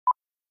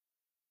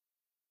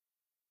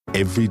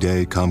Every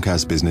day,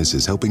 Comcast Business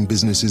is helping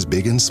businesses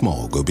big and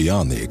small go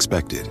beyond the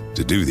expected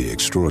to do the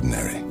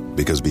extraordinary.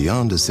 Because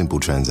beyond a simple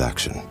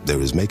transaction, there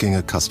is making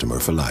a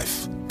customer for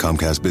life.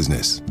 Comcast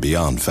Business,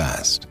 beyond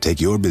fast. Take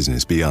your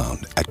business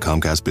beyond at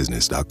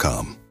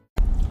ComcastBusiness.com.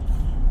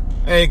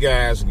 Hey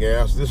guys and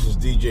gals, this is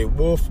DJ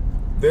Wolf.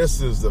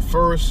 This is the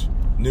first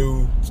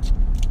new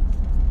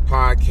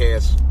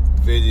podcast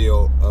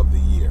video of the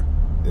year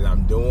that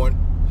I'm doing.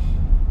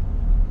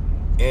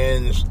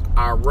 And it's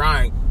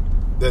ironic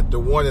that the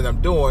one that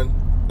I'm doing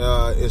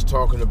is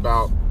talking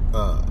about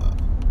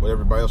what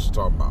everybody else is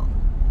talking about.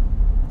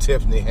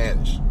 Tiffany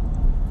Haddish.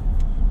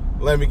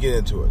 Let me get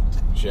into it,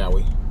 shall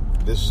we?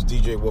 This is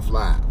DJ Wolf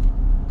Live,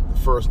 the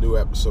first new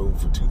episode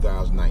for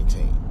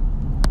 2019.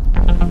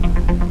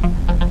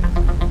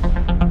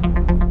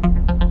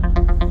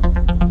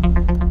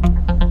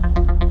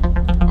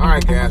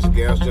 Alright guys and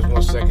gals, just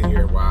 1 second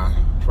here while I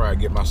try to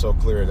get myself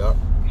cleared up.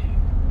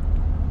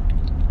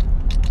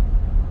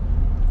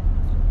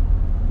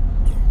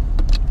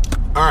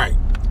 Alright,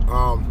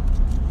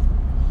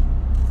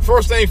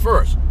 first thing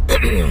first.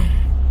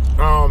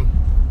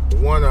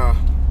 Want to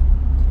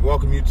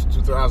welcome you to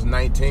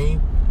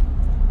 2019.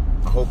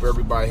 I hope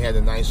everybody had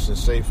a nice and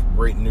safe,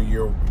 great New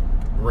Year,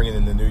 ringing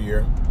in the New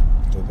Year.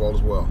 Hope all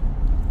is well.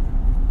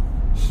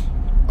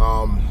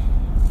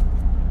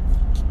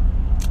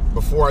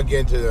 Before I get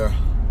into the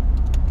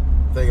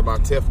thing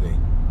about Tiffany,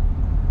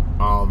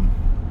 I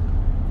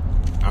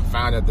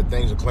found that the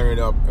things are clearing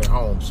up at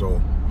home, so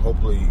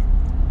hopefully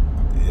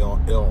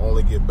it'll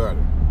only get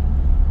better.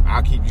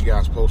 I'll keep you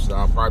guys posted.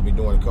 I'll probably be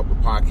doing a couple of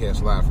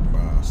podcasts live from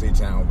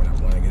Seatown when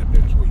I get up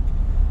there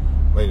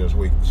later this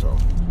week. So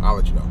I'll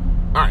let you know.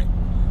 All right.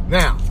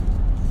 Now,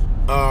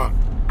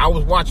 I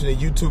was watching a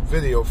YouTube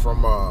video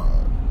from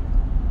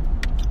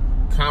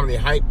Comedy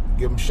Hype.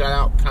 Give them a shout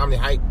out, Comedy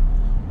Hype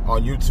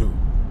on YouTube.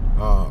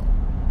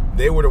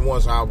 They were the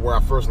ones where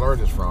I first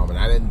learned this from, and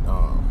I didn't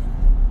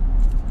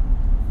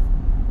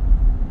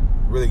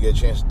really get a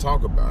chance to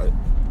talk about it.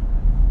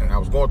 And I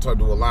was going to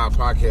do a live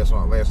podcast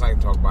on it last night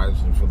and talk about it.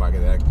 Just didn't feel like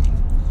it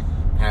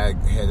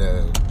had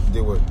to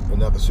deal with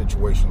another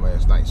situation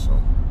last night.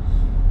 So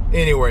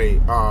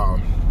anyway,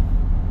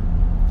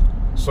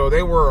 so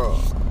they were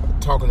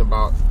talking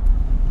about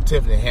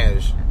Tiffany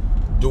Haddish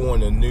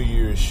doing a New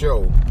Year's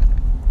show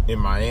in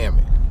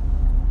Miami.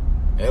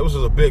 And this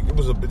was a big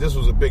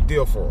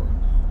deal for her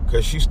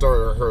because she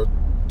started her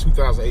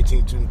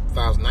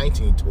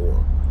 2018-2019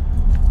 tour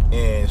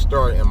and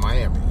started in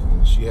Miami.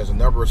 And she has a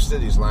number of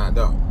cities lined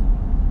up.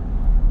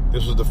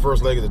 This was the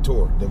first leg of the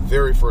tour, the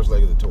very first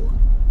leg of the tour.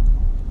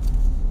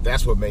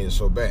 That's what made it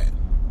so bad.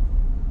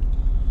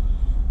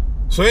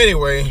 So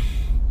anyway,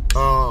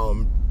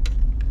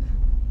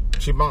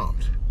 she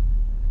bombed,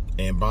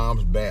 and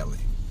bombs badly.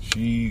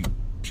 She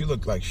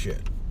looked like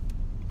shit.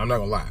 I'm not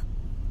gonna lie.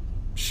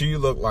 She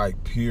looked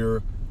like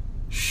pure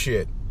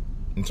shit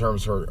in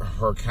terms of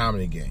her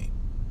comedy game.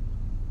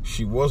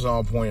 She wasn't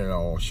on point at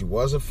all. She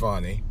wasn't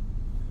funny.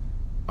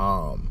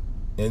 And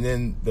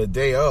then the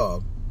day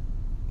of,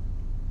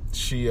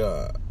 she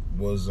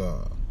was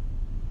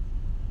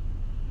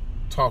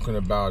talking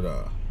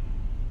about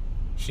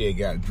she had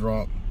got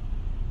drunk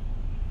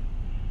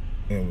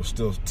and was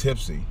still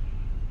tipsy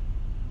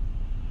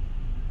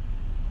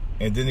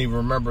and didn't even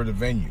remember the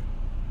venue.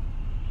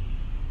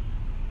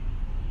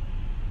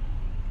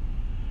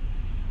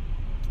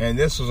 And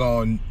this was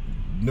on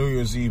New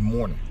Year's Eve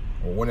morning,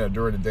 or whatever,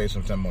 during the day,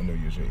 sometime on New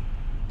Year's Eve.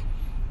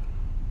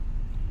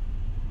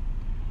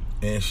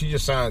 And she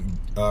just sounded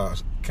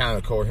kind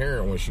of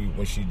coherent when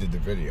she did the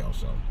video,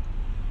 so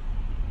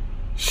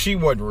she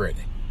wasn't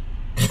ready.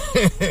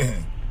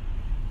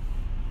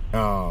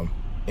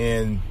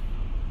 And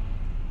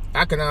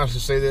I can honestly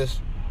say this: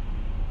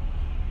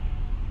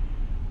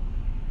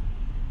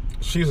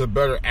 she's a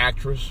better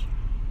actress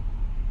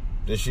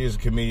than she is a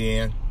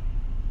comedian.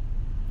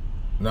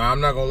 Now,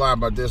 I'm not gonna lie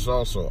about this.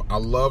 Also, I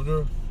loved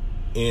her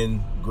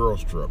in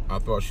Girls Trip. I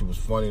thought she was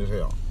funny as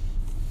hell.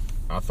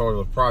 I thought it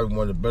was probably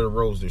one of the better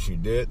roles that she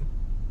did.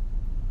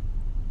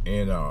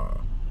 And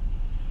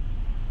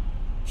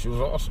she was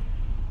awesome.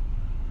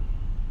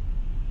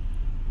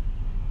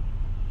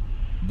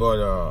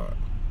 But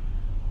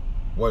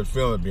wasn't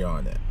feeling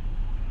beyond that.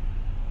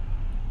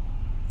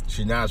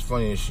 She's not as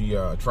funny as she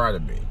tried to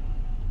be.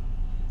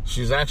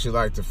 She's actually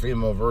like the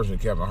female version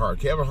of Kevin Hart.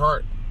 Kevin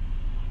Hart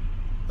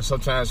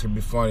sometimes can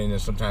be funny and then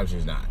sometimes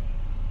he's not.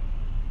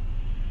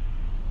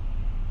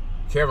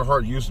 Kevin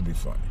Hart used to be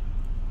funny.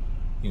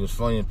 He was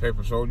funny in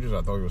Paper Soldiers.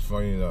 I thought he was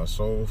funny in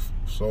Soul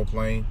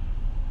Plane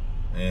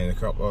and a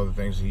couple other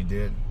things he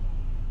did.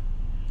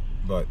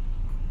 But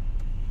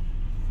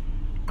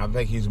I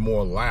think he's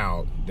more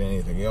loud than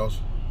anything else.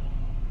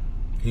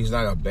 He's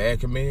not a bad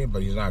comedian,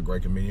 but he's not a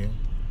great comedian.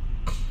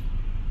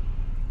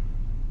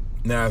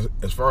 Now,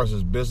 as far as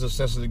his business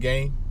sense of the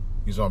game,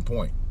 he's on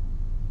point.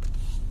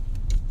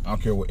 I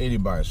don't care what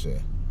anybody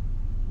said.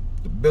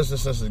 The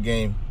business sense of the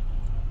game,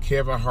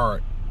 Kevin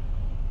Hart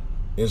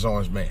is on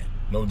his man.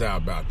 No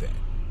doubt about that.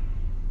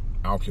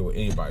 I don't care what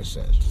anybody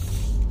says.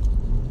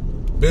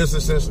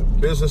 business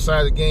side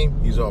of the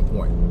game, he's on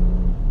point.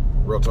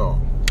 Real talk.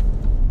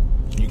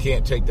 You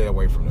can't take that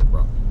away from him,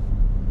 bro.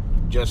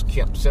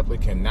 Simply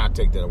cannot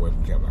take that away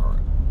from Kevin Hart.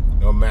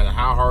 No matter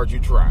how hard you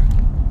try,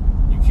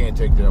 you can't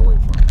take that away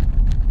from him.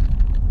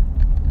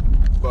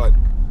 But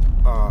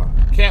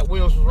Cat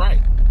Williams was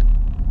right.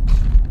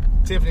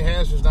 Tiffany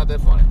Haddish is not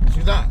that funny.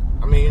 She's not.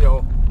 I mean, you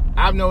know,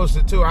 I've noticed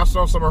it too. I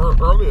saw some of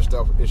her earlier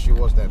stuff and she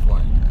wasn't that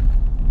funny.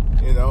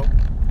 You know,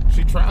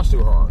 she tries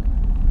too hard.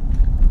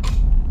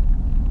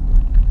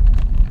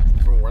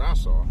 From what I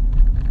saw,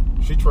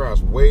 she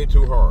tries way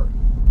too hard.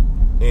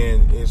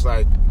 And it's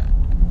like,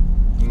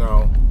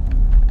 no,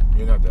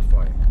 you're not that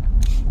funny.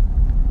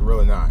 You're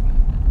really not.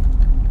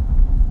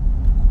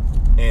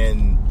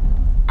 And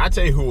I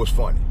tell you who was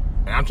funny.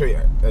 And I'm telling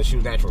you that she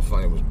was naturally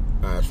funny was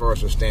as far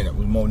as her stand-up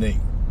was Monique.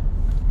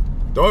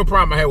 The only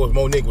problem I had with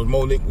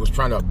Monique was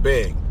trying to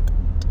beg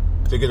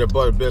to get her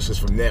butter biscuits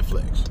from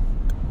Netflix.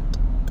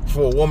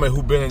 For a woman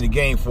who'd been in the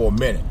game for a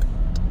minute.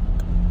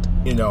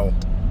 You know,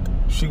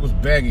 she was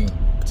begging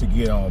to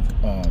get on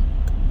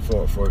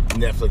for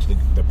Netflix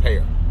to pay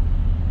her.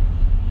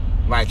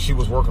 Like she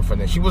was working for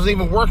Netflix. She wasn't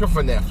even working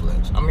for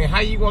Netflix. I mean, how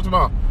you going to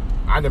about,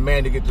 I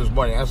demand to get this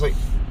money? I was like,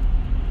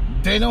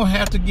 they don't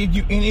have to give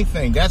you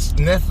anything. That's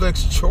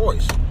Netflix's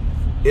choice.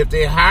 If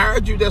they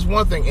hired you, that's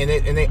one thing.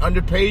 And they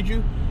underpaid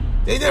you,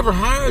 they never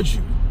hired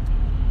you.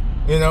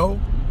 You know?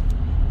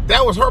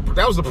 That was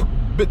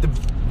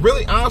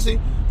really, honestly,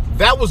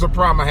 that was the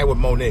problem I had with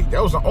Monique.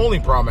 That was the only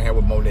problem I had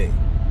with Monique.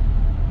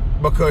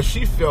 Because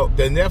she felt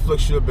that Netflix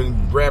should have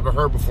been grabbing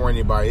her before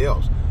anybody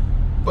else.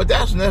 But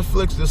that's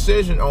Netflix's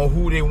decision on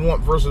who they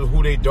want versus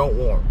who they don't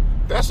want.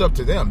 That's up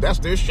to them. That's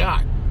their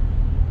shot.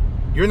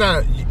 You're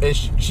not, and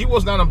she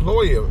was not an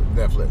employee of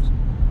Netflix.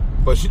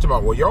 But she's talking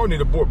about, well, y'all need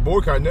to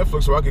boycott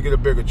Netflix so I can get a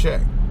bigger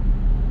check.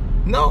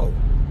 No.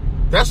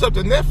 That's up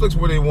to Netflix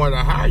whether they want to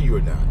hire you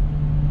or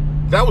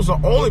not. That was the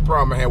only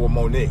problem I had with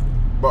Monique.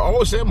 But I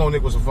always said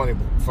Monique was a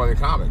funny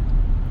comic.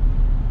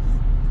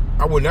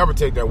 I would never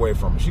take that away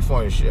from her. She's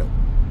funny as shit.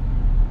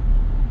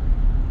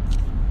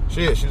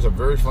 She is. She's a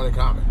very funny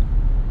comic.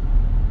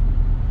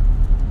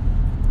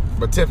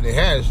 But Tiffany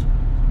Haddish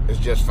is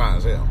just fine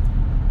as hell.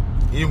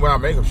 Even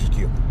without makeup, she's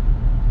cute.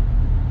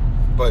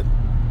 But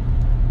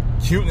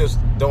cuteness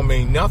don't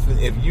mean nothing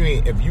if you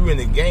in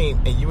the game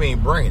and you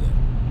ain't bringing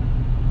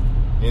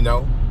it. You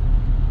know,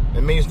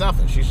 it means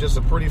nothing. She's just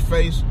a pretty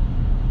face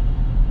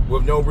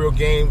with no real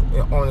game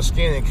on the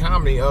skin in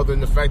comedy, other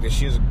than the fact that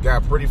she's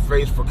got a pretty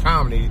face for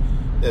comedy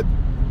that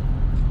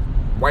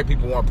white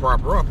people want to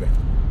prop her up in.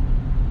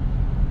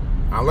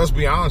 Now, let's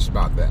be honest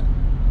about that.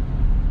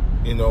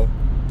 You know,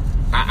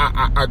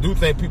 I do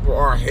think people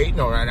are hating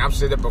on her, and I've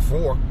said that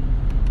before,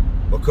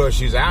 because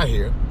she's out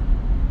here.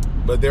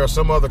 But there are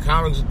some other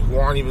comics who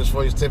aren't even as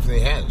funny as Tiffany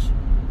Haddish.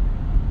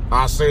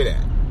 I'll say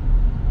that.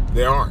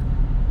 They aren't.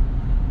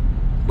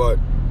 But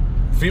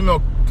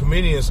female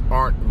comedians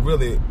aren't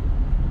really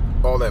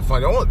all that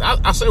funny.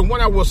 I say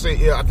one I will say,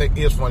 yeah, I think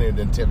is funnier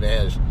than Tiffany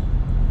Haddish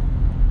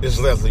is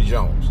Leslie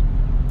Jones.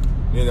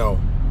 You know,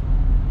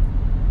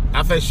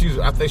 I think she's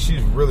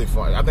really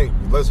funny. I think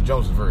Leslie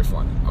Jones is very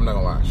funny. I'm not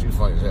gonna lie, she's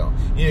funny as hell.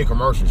 Even in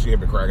commercials, she had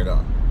been cracking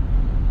up.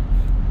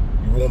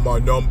 You want my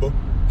number?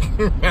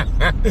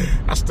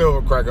 I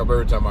still crack up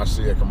every time I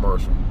see a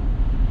commercial.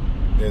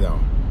 You know,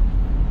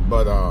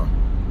 but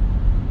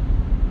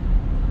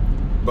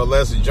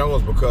Leslie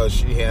Jones, because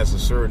she has a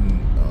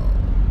certain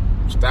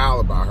style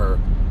about her,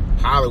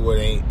 Hollywood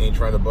ain't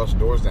trying to bust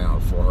doors down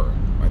for her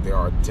like they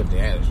are Tiffany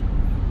Haddish.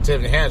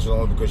 Tiffany Haddish is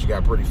only because she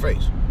got a pretty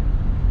face.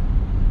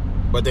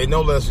 But they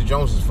know Leslie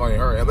Jones is funny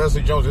her, and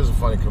Leslie Jones is a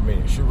funny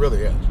comedian. She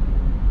really is.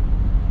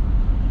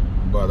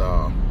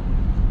 But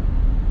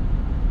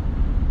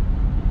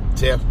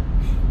Tiff,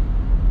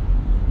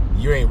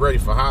 you ain't ready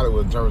for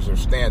Hollywood in terms of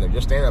stand-up.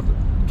 Your stand-up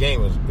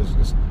game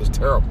is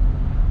terrible.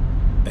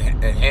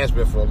 It has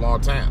been for a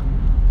long time.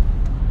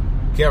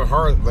 Kevin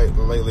Hart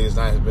lately has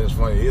not been as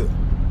funny either.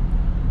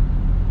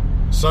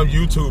 Some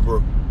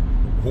YouTuber,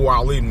 who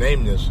I'll leave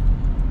nameless,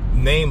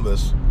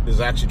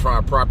 is actually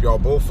trying to prop y'all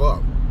both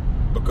up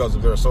because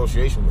of their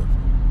association with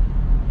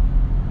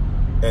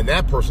him. And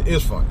that person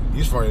is funny.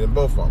 He's funnier than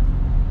both of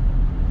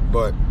them.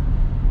 But,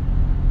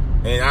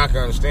 and I can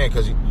understand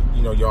because, you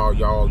know,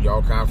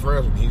 y'all kind of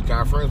friends. He's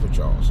kind of friends with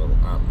y'all. So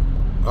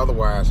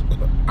otherwise,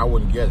 I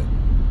wouldn't get it.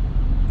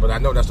 But I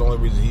know that's the only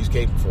reason he's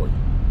caping for you.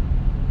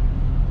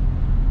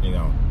 You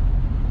know.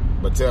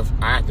 But Tiff,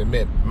 I have to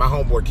admit, my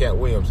homeboy Cat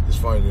Williams is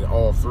funnier than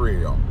all three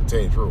of y'all, to tell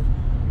you the truth.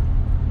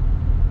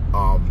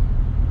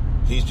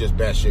 He's just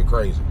batshit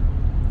crazy.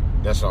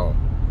 That's all.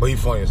 But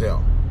he's funny as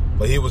hell.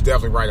 But he was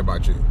definitely right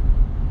about you.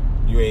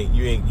 You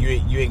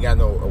ain't got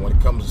no, when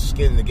it comes to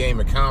skin in the game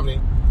of comedy,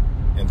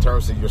 in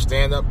terms of your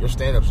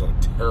stand-ups are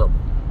terrible.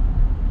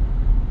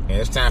 And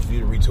it's time for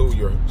you to retool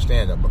your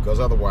stand-up, because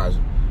otherwise,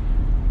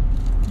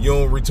 you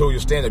don't retool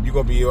your stand-up, you're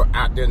going to be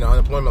out there in the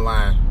unemployment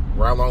line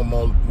right along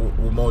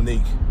with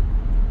Monique,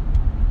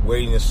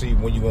 waiting to see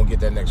when you're going to get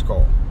that next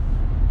call.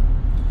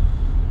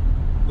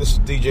 This is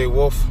DJ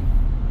Wolf.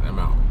 I'm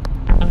out.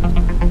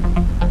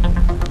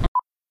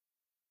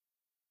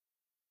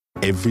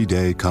 Every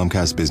day,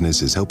 Comcast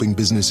Business is helping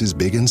businesses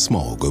big and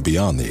small go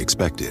beyond the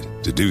expected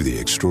to do the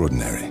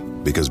extraordinary.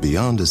 Because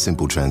beyond a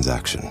simple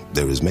transaction,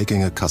 there is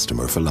making a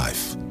customer for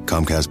life.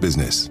 Comcast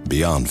Business,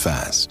 beyond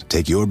fast.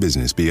 Take your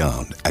business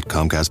beyond at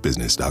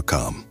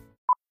ComcastBusiness.com.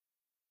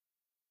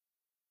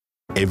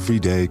 Every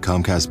day,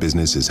 Comcast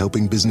Business is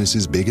helping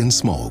businesses big and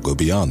small go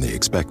beyond the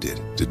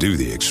expected to do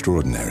the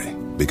extraordinary.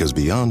 Because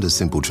beyond a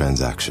simple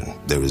transaction,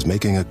 there is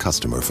making a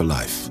customer for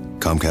life.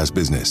 Comcast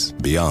Business,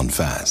 beyond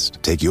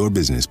fast. Take your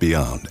business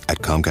beyond at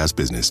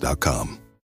ComcastBusiness.com.